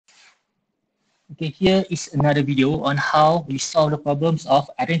Okay, here is another video on how we solve the problems of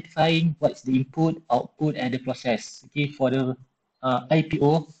identifying what's the input, output, and the process. Okay, for the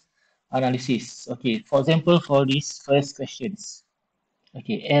IPO analysis. Okay, for example, for these first questions.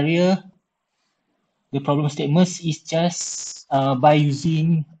 Okay, area. The problem statements is just by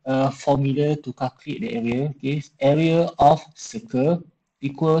using a formula to calculate the area. Okay, area of circle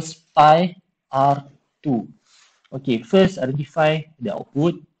equals pi r2. Okay, first identify the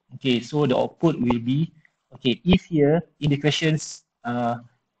output. Okay, so the output will be, okay, if here in the questions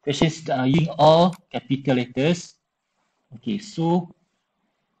using all capital letters. Okay, so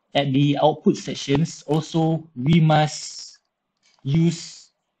at the output sections also we must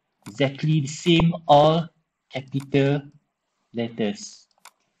use exactly the same all capital letters.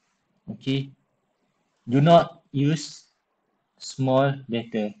 Okay, do not use small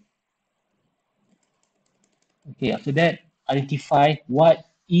letter. Okay, after that identify what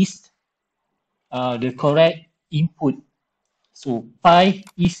is the correct input. So pi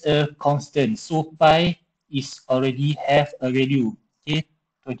is a constant. So pi is already have a value. Okay,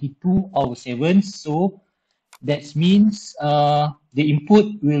 22/7. So that means the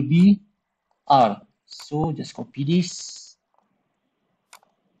input will be R. So just copy this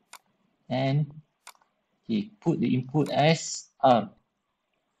and okay, put the input as R.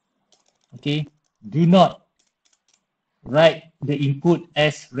 Okay, do not write the input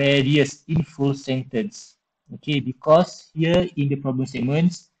as radius in full sentence. Okay, because here in the problem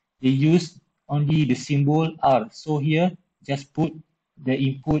statements, they use only the symbol R. So here, just put the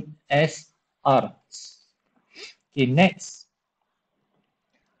input as R. Okay, next.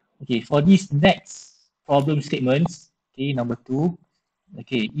 Okay, for this next problem statements, okay, number 2,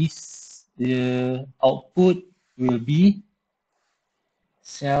 okay, is the output will be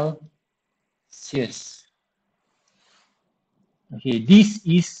Celsius. Okay, this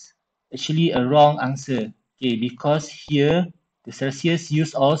is actually a wrong answer. Okay, because here the Celsius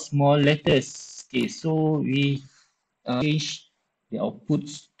use all small letters. Okay, so we change the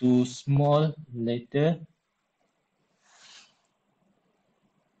outputs to small letter.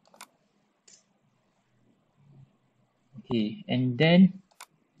 Okay, and then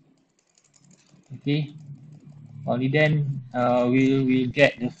okay, only then we'll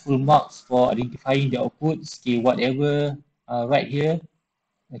get the full marks for identifying the outputs. Okay, whatever right here.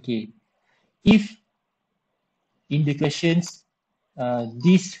 Okay, if in the questions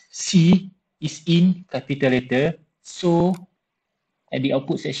this C is in capital letter, so at the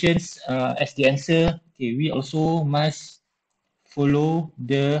output sections as the answer, okay, we also must follow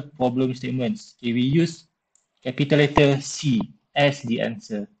the problem statements. Okay, we use capital letter C as the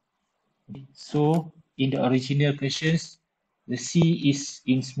answer. Okay, so in the original questions, the C is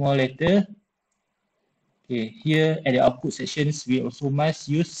in small letter. Okay, here at the output sections, we also must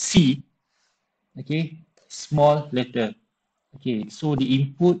use C, okay, small letter. Okay, so the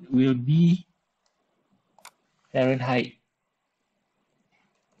input will be Fahrenheit.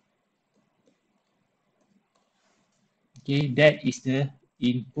 Okay, that is the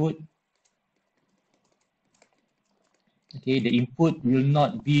input. Okay, the input will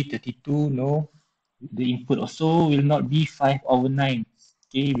not be 32, no. The input also will not be 5/9.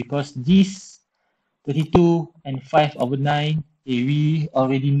 Okay, because this 32 and 5/9, okay, we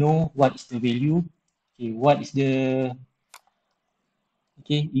already know what is the value. Okay, what is the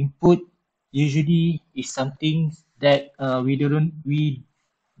input usually is something that we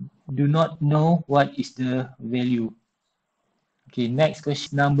do not know what is the value. Okay, next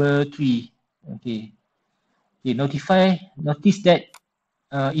question number 3. Okay, notice that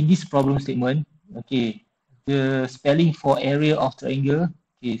in this problem statement, okay, the spelling for area of triangle,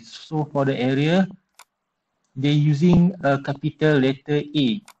 okay, so for the area, they're using a capital letter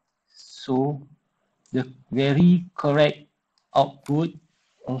A. So the very correct output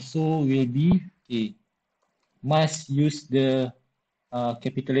also will be, okay, must use the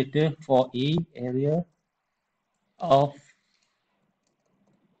capital letter for A, area of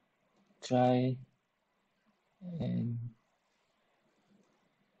triangle.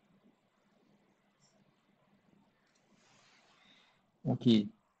 Okay.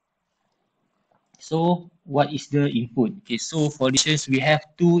 So what is the input? Okay, so for this we have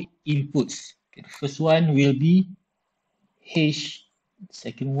two inputs. Okay, the first one will be H.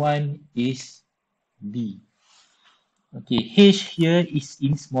 Second one is B. Okay, H here is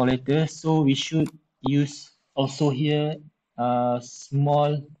in small letter, so we should use also here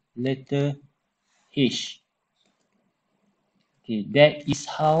small letter H. Okay, that is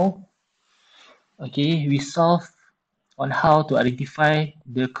how we solve on how to identify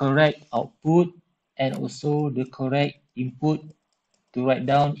the correct output and also the correct input to write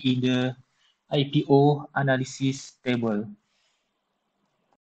down in the IPO analysis table.